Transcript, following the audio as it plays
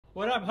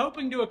What I'm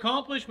hoping to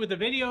accomplish with a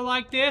video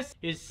like this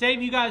is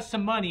save you guys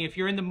some money if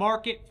you're in the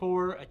market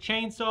for a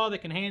chainsaw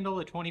that can handle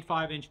a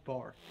 25-inch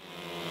bar.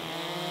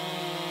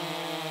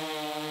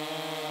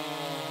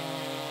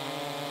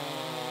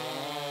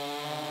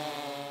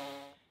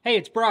 Hey,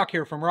 it's Brock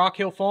here from Rock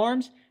Hill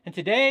Farms, and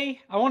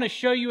today I want to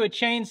show you a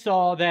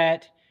chainsaw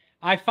that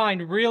I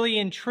find really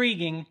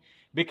intriguing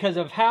because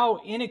of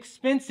how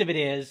inexpensive it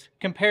is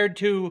compared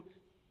to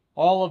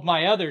all of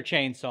my other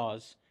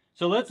chainsaws.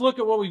 So let's look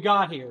at what we've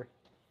got here.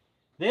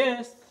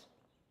 This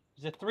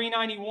is a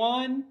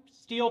 391,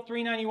 stihl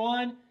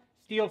 391,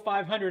 stihl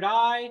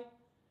 500i,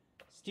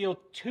 stihl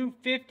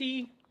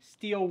 250,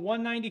 stihl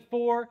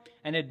 194,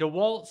 and a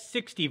DeWalt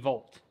 60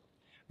 volt.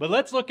 But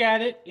let's look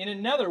at it in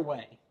another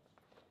way.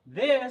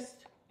 This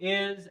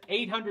is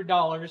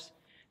 $800.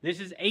 This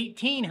is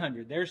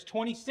 $1,800. There's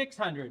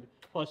 $2,600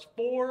 plus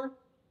 4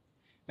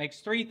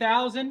 makes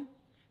 $3,000.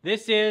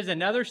 This is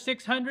another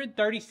 $600,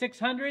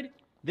 $3,600.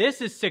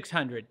 This is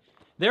 $600.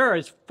 There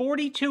is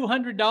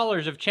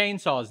 $4,200 of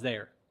chainsaws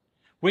there,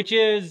 which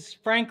is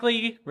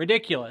frankly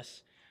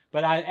ridiculous.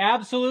 But I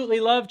absolutely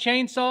love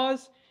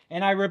chainsaws,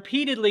 and I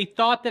repeatedly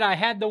thought that I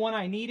had the one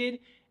I needed,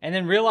 and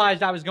then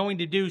realized I was going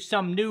to do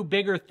some new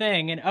bigger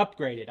thing and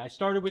upgrade it. I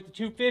started with the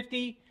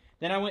 250,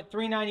 then I went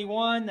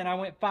 391, then I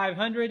went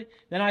 500,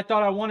 then I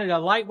thought I wanted a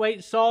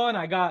lightweight saw, and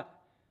I got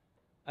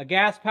a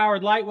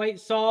gas-powered lightweight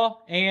saw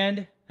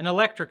and an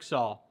electric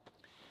saw.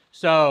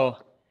 So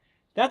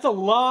that's a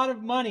lot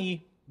of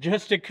money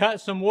just to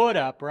cut some wood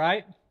up,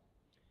 right?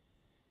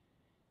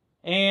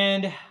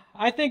 And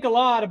I think a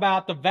lot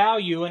about the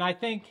value, and I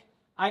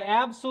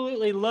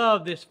absolutely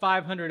love this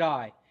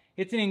 500i.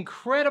 It's an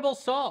incredible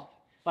saw.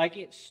 Like,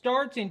 it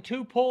starts in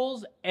 2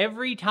 pulls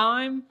every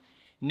time,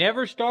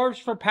 never starves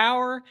for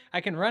power.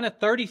 I can run a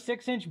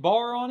 36-inch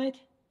bar on it.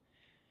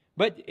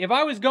 But if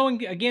I was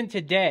going again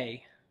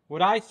today,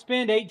 would I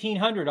spend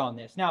 $1,800 on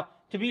this? Now,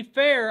 to be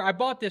fair, I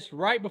bought this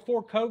right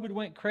before COVID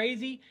went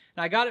crazy,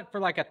 and I got it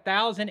for like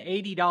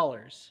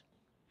 $1,080.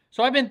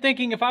 So I've been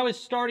thinking, if I was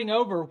starting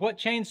over, what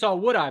chainsaw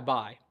would I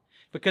buy?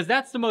 Because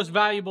that's the most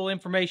valuable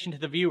information to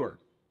the viewer.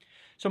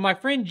 So my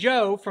friend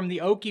Joe from the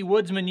Okie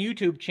Woodsman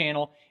YouTube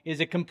channel is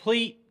a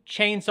complete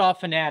chainsaw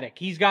fanatic.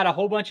 He's got a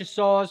whole bunch of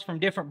saws from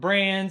different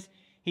brands.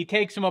 He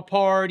takes them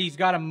apart. He's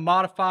got them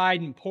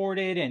modified and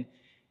ported, and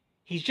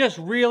he's just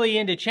really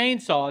into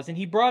chainsaws. And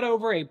he brought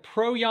over a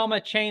Proyama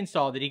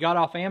chainsaw that he got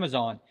off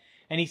Amazon.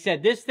 And he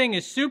said, this thing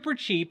is super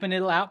cheap and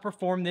it'll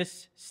outperform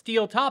this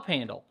steel top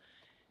handle.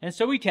 And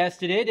so we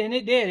tested it, and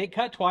it did. It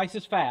cut twice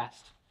as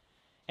fast.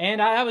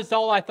 And that was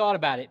all I thought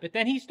about it. But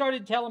then he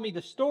started telling me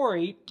the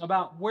story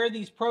about where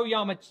these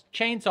Proyama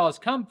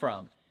chainsaws come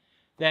from.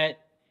 That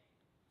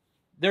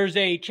there's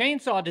a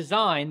chainsaw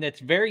design that's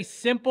very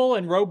simple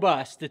and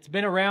robust. It's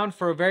been around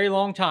for a very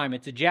long time.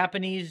 It's a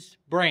Japanese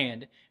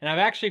brand. And I've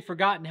actually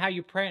forgotten how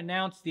you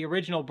pronounce the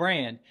original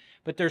brand.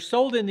 But they're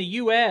sold in the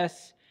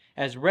U.S.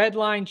 as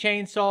Redline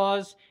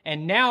chainsaws.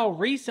 And now,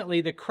 recently,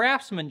 the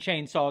Craftsman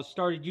chainsaws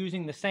started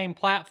using the same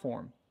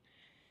platform.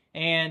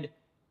 And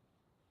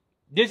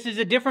this is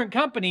a different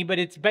company, but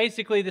it's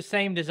basically the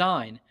same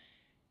design.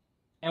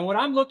 And what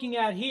I'm looking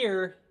at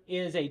here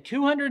is a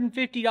 $250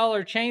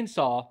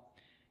 chainsaw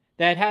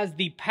that has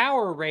the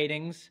power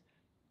ratings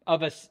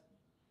of a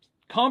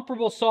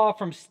comparable saw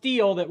from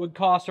Stihl that would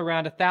cost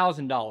around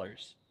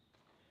 $1,000.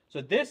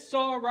 So this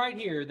saw right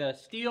here, the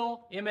Stihl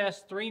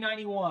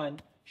MS391,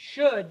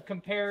 should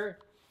compare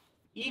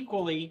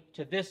equally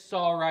to this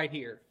saw right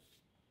here.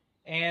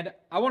 And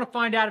I want to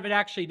find out if it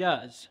actually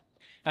does.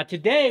 Now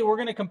today we're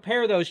going to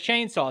compare those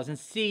chainsaws and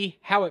see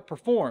how it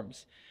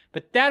performs.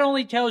 But that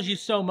only tells you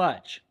so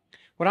much.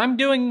 What I'm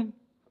doing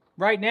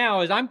right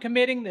now is I'm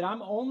committing that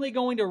I'm only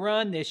going to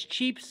run this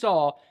cheap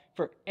saw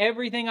for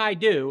everything I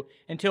do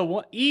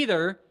until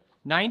either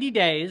 90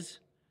 days,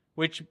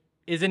 which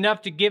is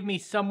enough to give me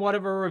somewhat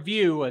of a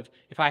review of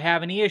if I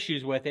have any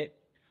issues with it,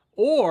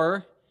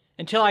 or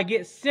until I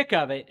get sick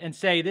of it and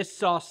say this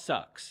saw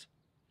sucks.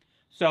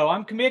 So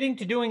I'm committing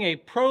to doing a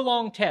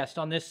prolonged test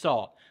on this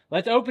saw.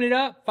 Let's open it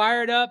up,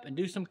 fire it up, and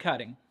do some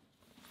cutting.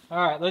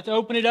 All right, let's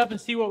open it up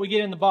and see what we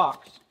get in the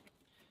box.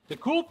 The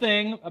cool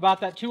thing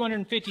about that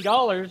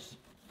 $250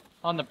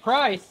 on the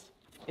price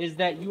is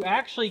that you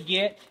actually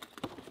get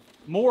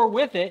more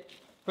with it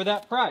for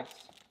that price.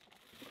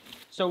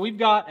 So we've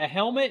got a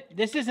helmet.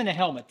 This isn't a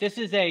helmet. This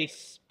is a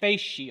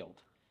face shield.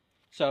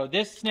 So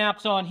this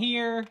snaps on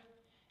here,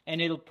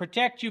 and it'll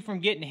protect you from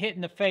getting hit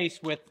in the face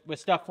with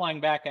stuff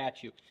flying back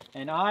at you.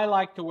 And I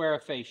like to wear a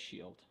face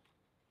shield.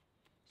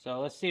 So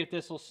let's see if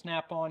this will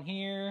snap on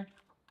here.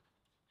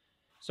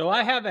 So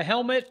I have a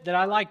helmet that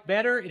I like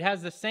better. It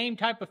has the same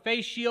type of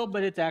face shield,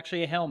 but it's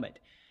actually a helmet.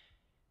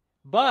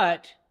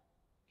 But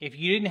if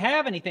you didn't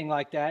have anything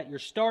like that, you're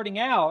starting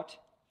out,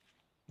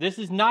 this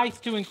is nice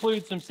to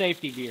include some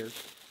safety gear.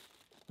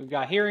 We've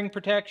got hearing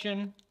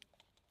protection.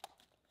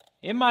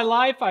 In my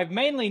life, I've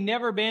mainly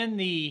never been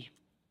the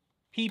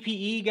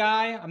PPE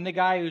guy. I'm the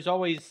guy who's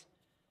always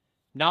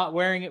not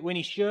wearing it when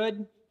he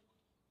should.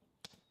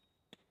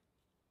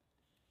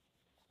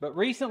 But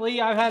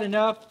recently I've had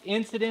enough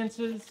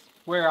incidences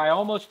where I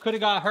almost could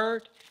have got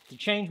hurt to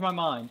change my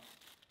mind.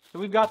 So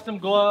we've got some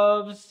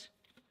gloves.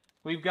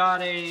 We've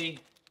got a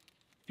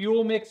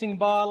fuel mixing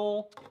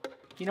bottle.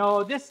 You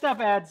know, this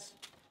stuff adds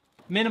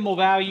minimal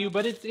value,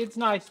 but it's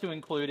nice to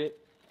include it.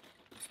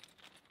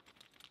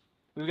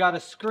 We've got a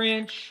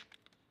scrinch,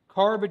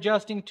 carb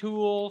adjusting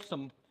tool,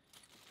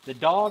 the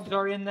dogs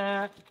are in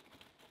that.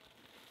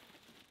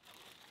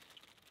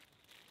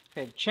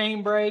 Okay, the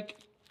chain brake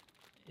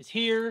is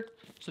here,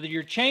 so that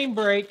your chain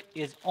brake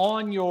is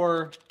on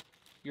your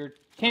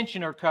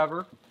tensioner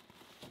cover.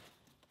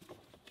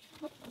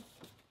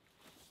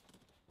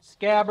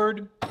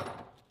 Scabbard,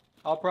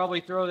 I'll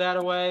probably throw that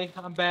away.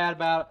 I'm bad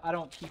about it. I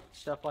don't keep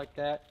stuff like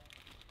that.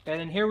 And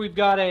then here we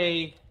got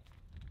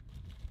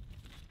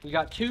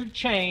two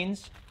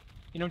chains.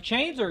 You know,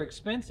 chains are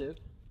expensive.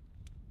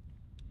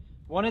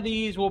 One of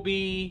these will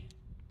be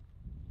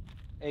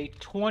a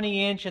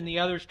 20-inch and the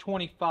other's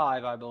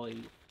 25, I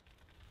believe.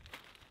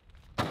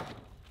 And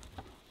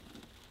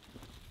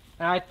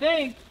I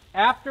think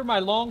after my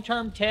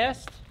long-term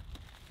test,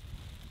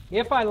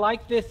 if I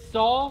like this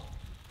saw,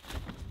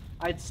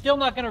 I'm still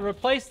not going to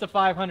replace the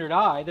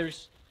 500i.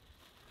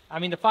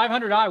 The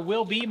 500i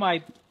will be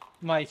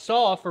my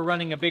saw for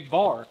running a big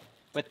bar.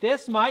 But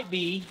this might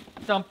be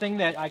something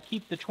that I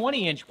keep the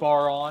 20-inch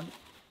bar on.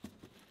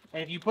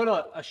 And if you put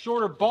a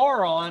shorter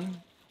bar on,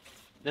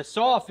 the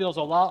saw feels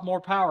a lot more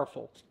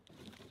powerful.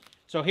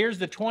 So here's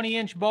the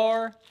 20-inch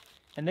bar,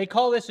 and they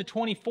call this a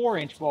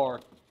 24-inch bar.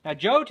 Now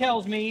Joe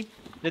tells me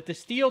that the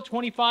stihl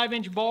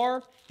 25-inch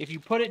bar, if you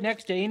put it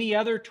next to any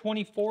other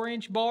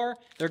 24-inch bar,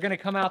 they're going to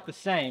come out the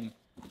same.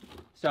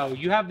 So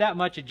you have that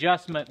much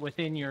adjustment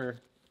within your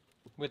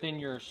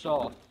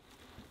saw.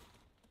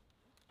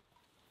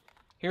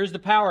 Here's the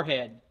power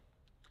head.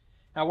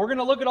 Now we're going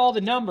to look at all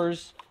the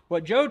numbers.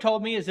 What Joe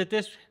told me is that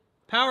this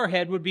power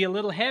head would be a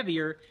little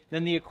heavier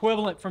than the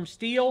equivalent from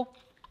stihl,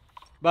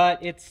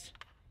 but it's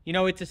a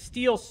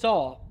stihl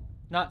saw,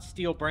 not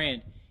stihl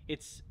brand.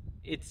 It's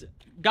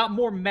got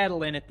more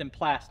metal in it than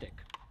plastic.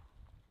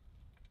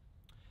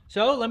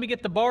 So let me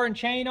get the bar and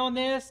chain on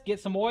this, get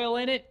some oil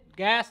in it,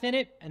 gas in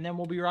it, and then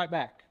we'll be right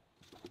back.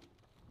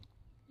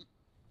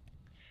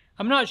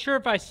 I'm not sure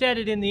if I said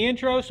it in the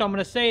intro, so I'm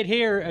going to say it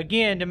here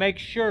again to make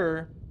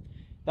sure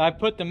that I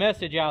put the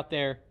message out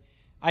there.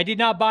 I did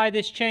not buy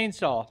this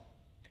chainsaw.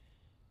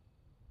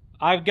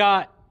 I've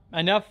got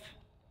enough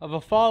of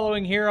a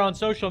following here on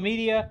social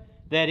media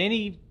that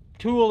any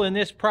tool in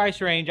this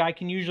price range, I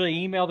can usually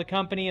email the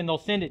company and they'll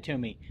send it to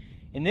me.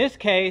 In this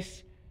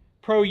case,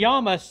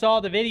 Proyama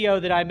saw the video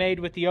that I made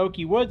with the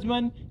Okie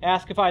Woodsman,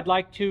 asked if I'd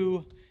like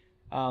to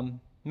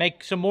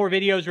make some more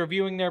videos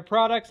reviewing their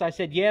products. I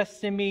said, yes,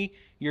 send me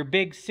your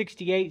big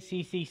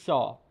 68cc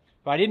saw.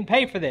 But I didn't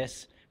pay for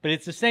this, but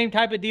it's the same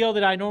type of deal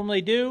that I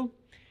normally do.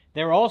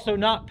 They're also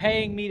not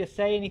paying me to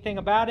say anything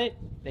about it.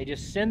 They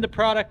just send the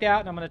product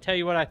out and I'm going to tell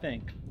you what I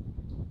think.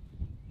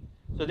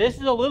 So this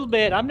is a little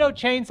bit, I'm no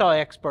chainsaw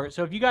expert,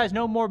 so if you guys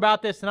know more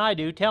about this than I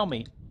do, tell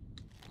me.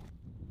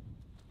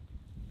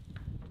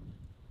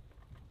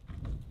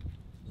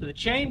 So the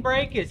chain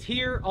brake is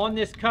here on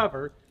this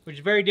cover, which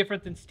is very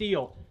different than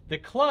stihl. The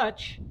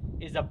clutch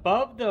is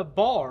above the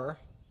bar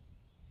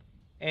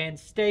and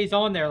stays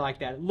on there like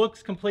that. It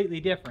looks completely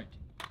different.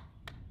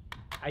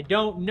 I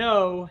don't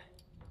know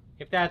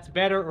if that's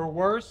better or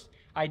worse.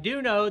 I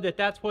do know that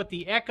that's what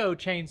the Echo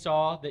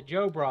chainsaw that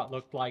Joe brought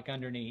looked like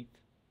underneath.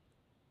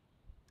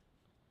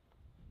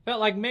 Felt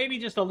like maybe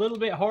just a little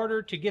bit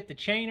harder to get the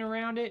chain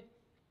around it,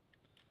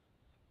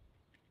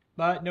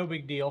 but no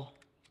big deal.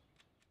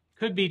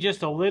 Could be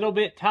just a little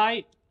bit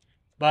tight,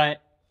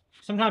 but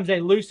sometimes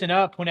they loosen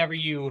up whenever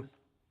you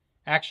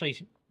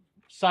actually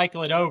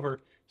cycle it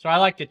over. So I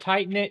like to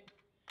tighten it,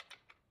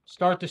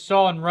 start the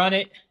saw and run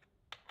it,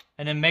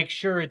 and then make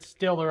sure it's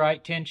still the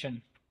right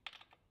tension.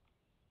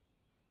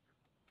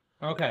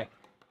 Okay,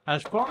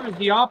 as far as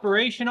the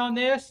operation on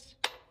this,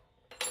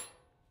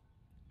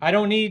 I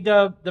don't need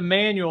the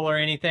manual or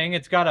anything.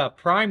 It's got a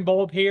prime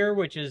bulb here,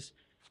 which is,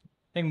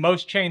 I think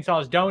most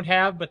chainsaws don't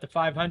have, but the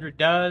 500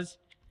 does.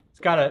 It's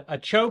got a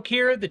choke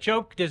here. The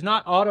choke does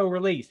not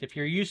auto-release. If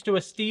you're used to a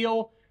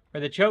stihl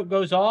where the choke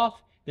goes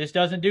off, this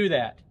doesn't do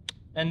that.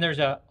 And there's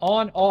a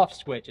on-off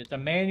switch. It's a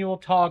manual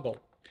toggle.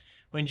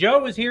 When Joe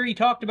was here, he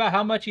talked about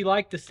how much he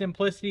liked the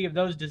simplicity of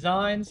those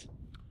designs.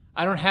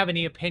 I don't have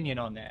any opinion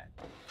on that.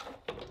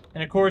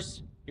 And of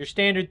course, your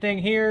standard thing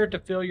here to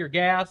fill your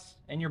gas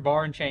and your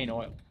bar and chain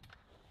oil.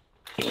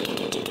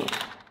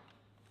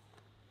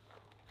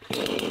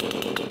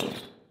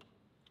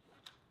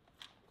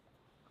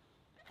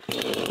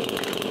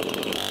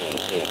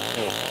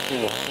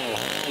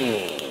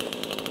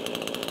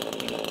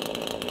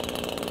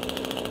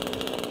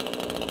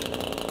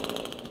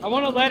 I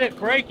want to let it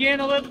break in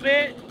a little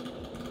bit.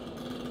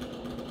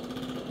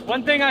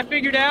 One thing I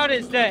figured out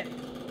is that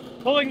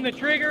pulling the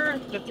trigger,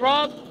 the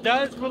throttle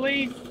does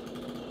release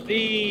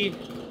the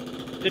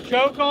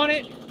choke on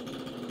it.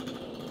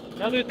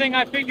 Another thing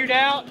I figured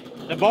out,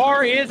 the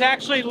bar is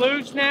actually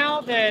loose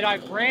now that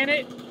I've ran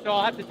it, so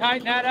I'll have to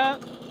tighten that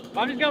up.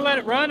 I'm just gonna let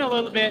it run a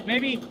little bit,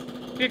 maybe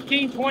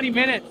 15, 20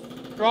 minutes.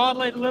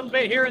 Throttle it a little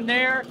bit here and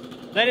there,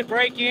 let it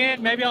break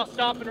in. Maybe I'll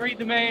stop and read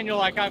the manual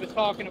like I was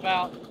talking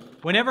about.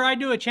 Whenever I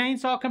do a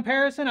chainsaw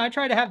comparison, I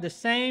try to have the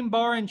same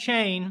bar and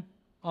chain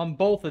on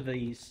both of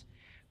these.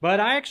 But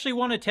I actually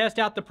want to test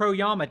out the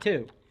Proyama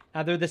too.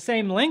 Now they're the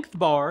same length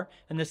bar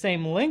and the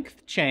same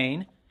length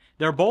chain.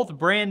 They're both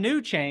brand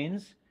new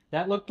chains.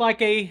 That looked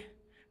like a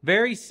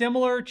very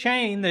similar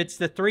chain. That's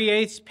the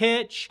 3/8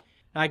 pitch.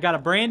 I got a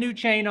brand new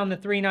chain on the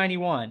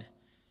 391.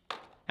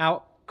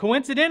 Now,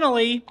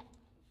 coincidentally,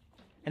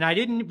 and I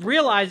didn't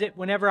realize it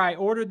whenever I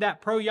ordered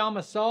that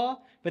Proyama saw,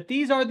 but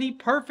these are the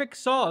perfect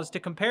saws to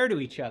compare to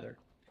each other.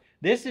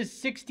 This is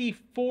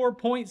 64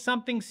 point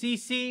something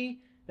cc.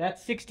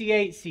 That's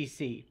 68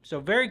 cc. So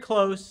very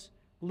close.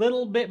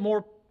 Little bit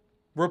more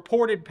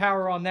reported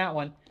power on that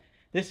one.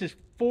 This is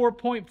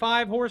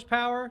 4.5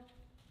 horsepower,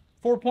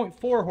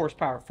 4.4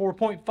 horsepower,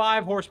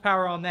 4.5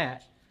 horsepower on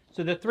that.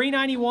 So the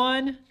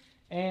 391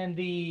 and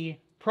the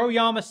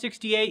Proyama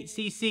 68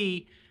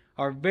 cc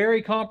are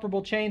very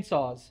comparable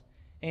chainsaws,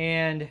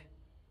 and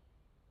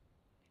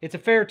it's a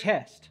fair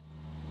test.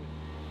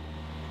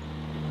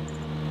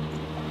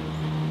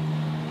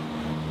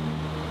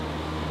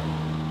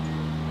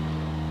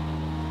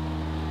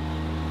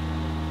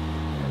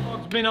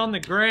 It's been on the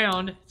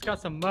ground. It's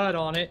got some mud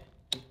on it.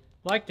 I'd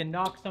like to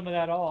knock some of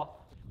that off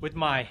with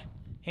my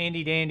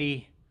handy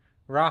dandy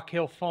Rock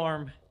Hill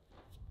Farm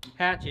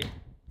hatchet.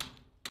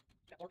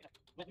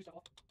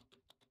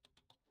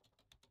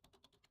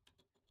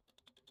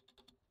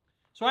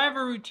 So I have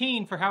a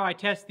routine for how I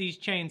test these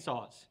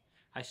chainsaws.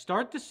 I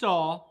start the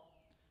saw,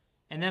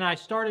 and then I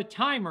start a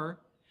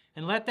timer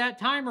and let that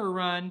timer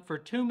run for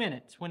 2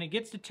 minutes. When it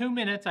gets to 2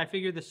 minutes, I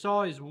figure the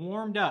saw is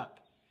warmed up.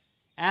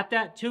 At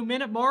that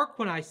 2-minute mark,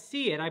 when I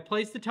see it, I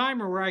place the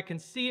timer where I can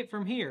see it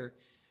from here.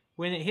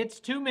 When it hits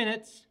 2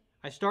 minutes,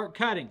 I start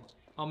cutting.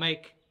 I'll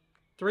make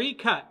 3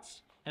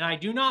 cuts, and I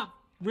do not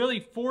really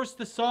force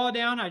the saw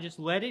down. I just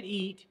let it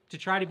eat to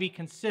try to be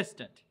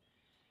consistent.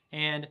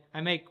 And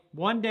I make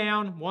 1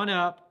 down, 1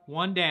 up,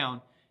 1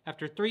 down.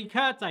 After 3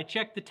 cuts, I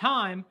check the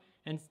time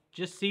and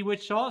just see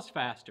which saw is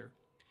faster.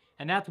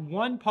 And that's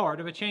one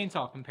part of a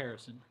chainsaw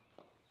comparison.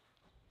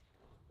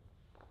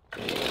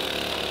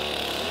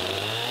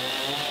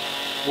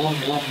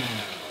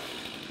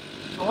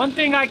 One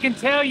thing I can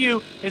tell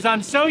you is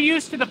I'm so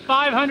used to the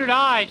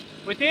 500i.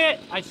 With it,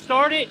 I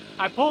start it,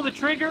 I pull the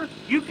trigger.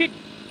 You could,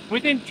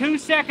 within 2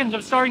 seconds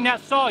of starting that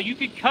saw, you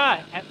could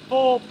cut at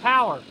full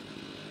power.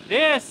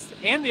 This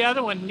and the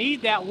other one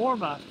need that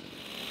warm up.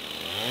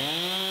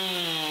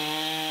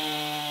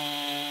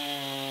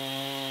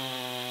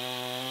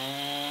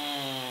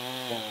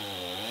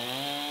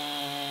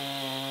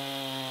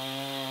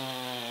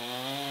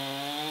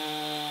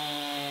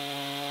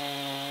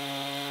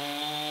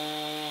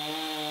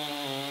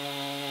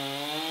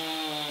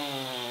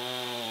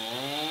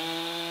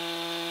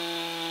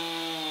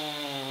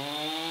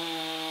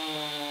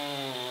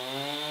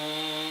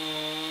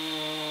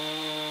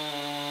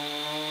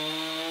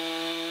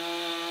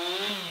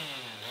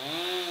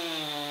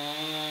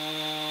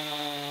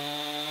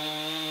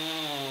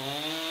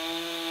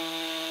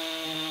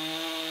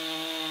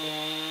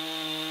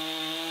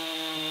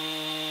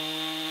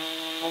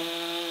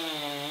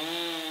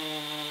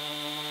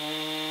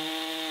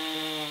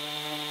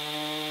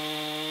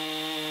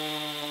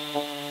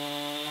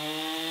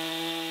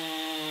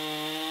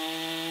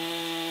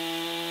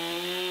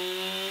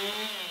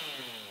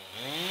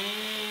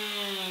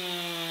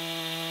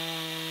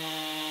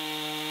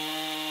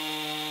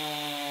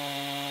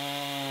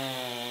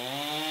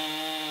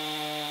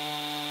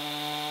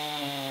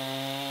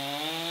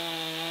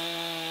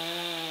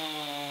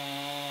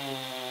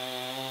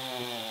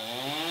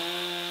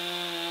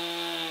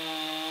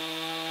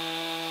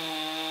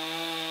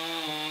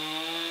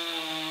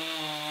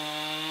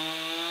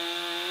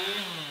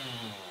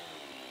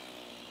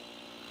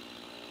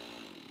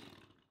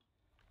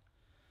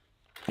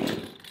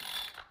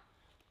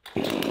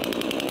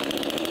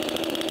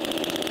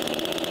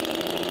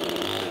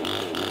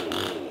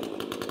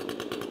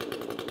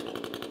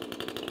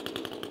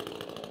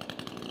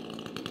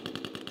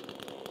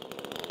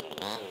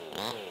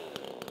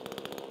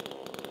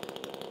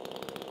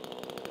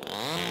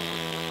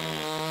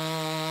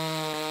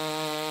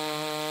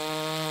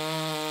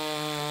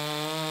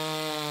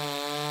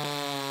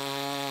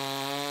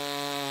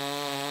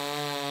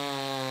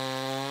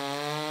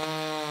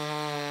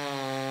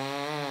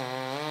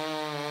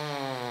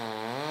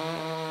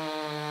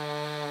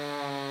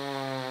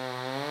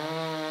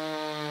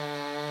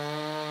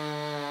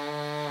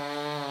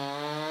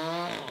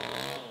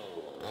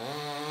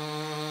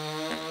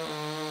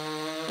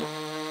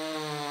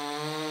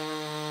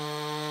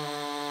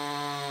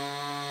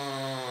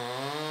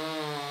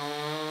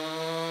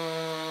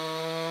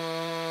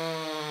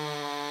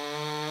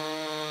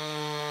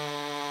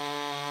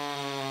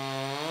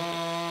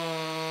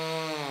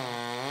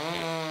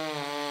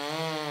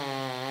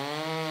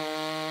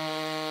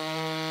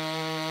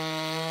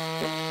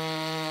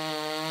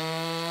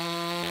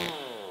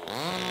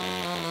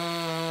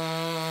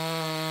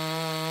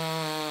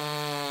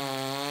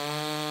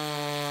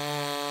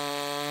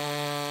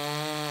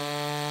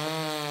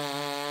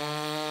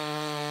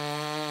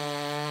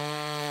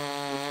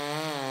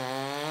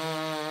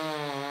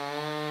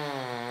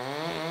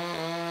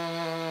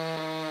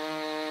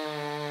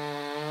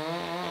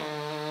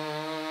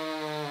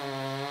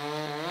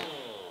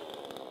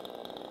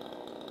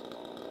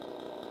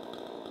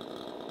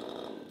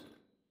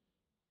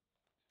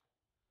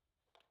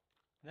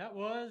 that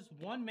was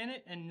 1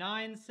 minute and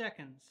 9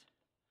 seconds.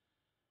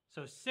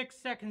 So 6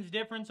 seconds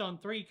difference on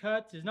 3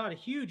 cuts is not a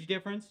huge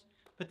difference,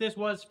 but this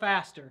was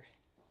faster.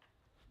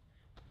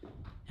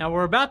 Now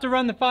we're about to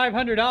run the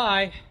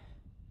 500i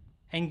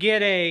and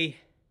get a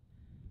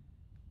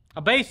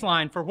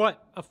baseline for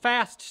what a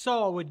fast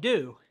saw would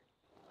do.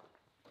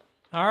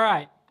 All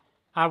right,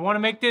 I want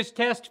to make this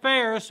test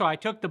fair, so I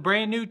took the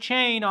brand new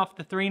chain off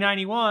the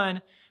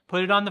 391,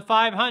 put it on the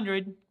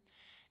 500,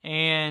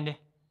 and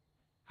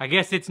I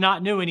guess it's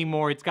not new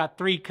anymore. It's got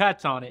 3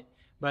 cuts on it,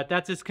 but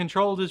that's as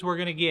controlled as we're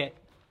gonna get.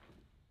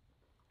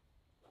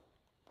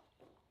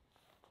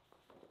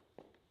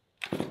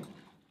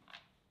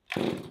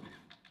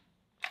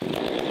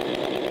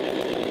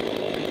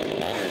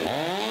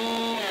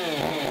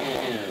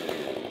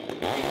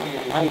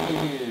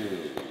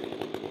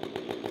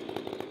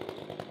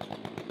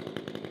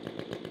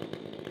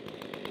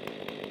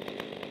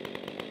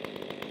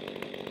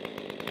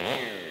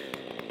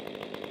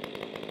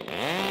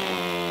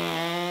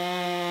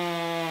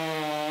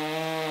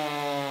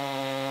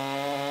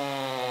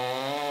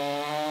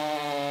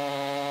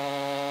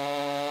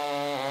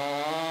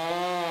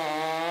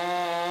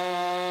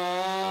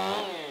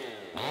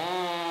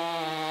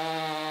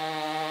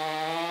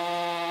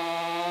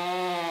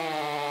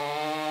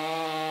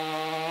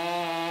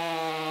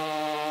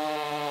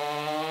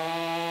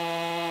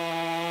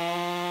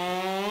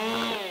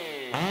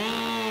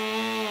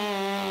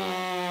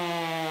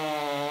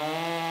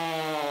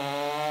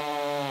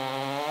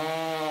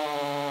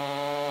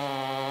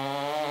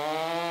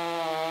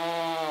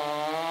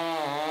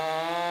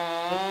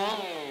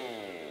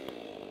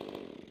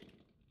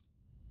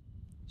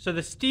 So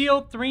the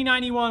Stihl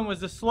 391 was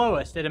the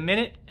slowest at 1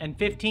 minute and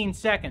 15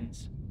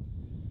 seconds.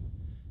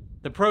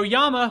 The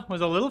Proyama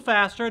was a little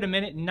faster at 1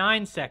 minute and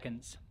 9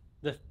 seconds.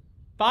 The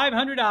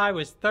 500i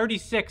was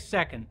 36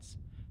 seconds.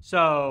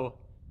 So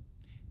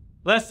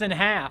less than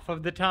half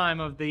of the time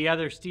of the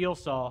other Stihl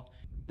saw.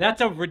 That's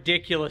a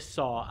ridiculous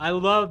saw. I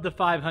love the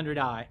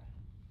 500i.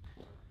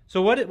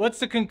 So what's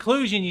the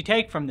conclusion you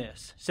take from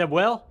this? Said,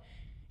 well,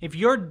 if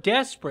you're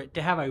desperate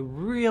to have a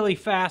really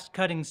fast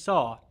cutting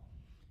saw,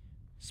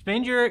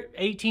 spend your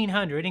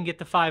 $1,800 and get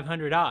the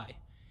 500i.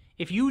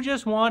 If you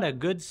just want a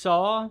good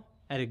saw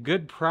at a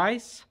good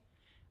price,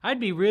 I'd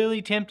be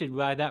really tempted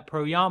by that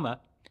Proyama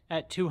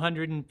at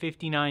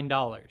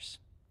 $259.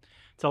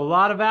 It's a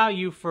lot of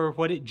value for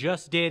what it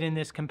just did in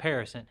this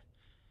comparison.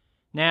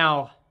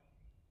 Now,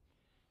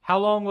 how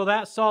long will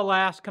that saw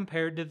last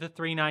compared to the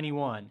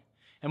 391?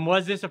 And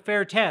was this a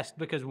fair test?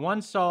 Because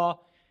one saw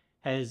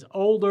is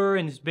older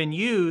and has been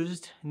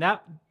used, and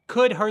that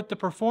could hurt the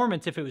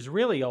performance if it was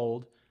really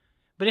old.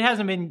 But it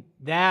hasn't been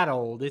that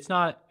old. It's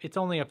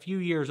only a few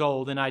years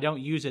old, and I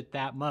don't use it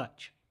that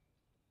much.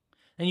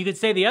 And you could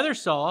say the other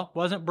saw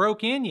wasn't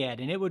broke in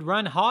yet, and it would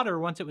run hotter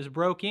once it was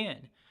broke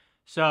in.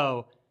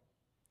 So,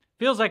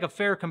 feels like a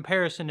fair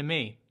comparison to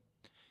me.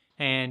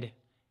 And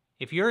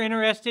if you're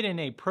interested in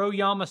a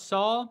Proyama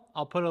saw,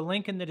 I'll put a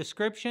link in the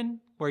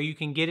description where you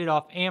can get it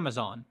off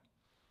Amazon.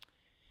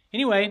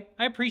 Anyway,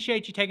 I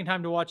appreciate you taking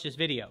time to watch this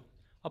video.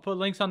 I'll put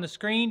links on the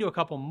screen to a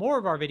couple more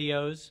of our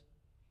videos,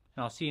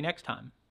 and I'll see you next time.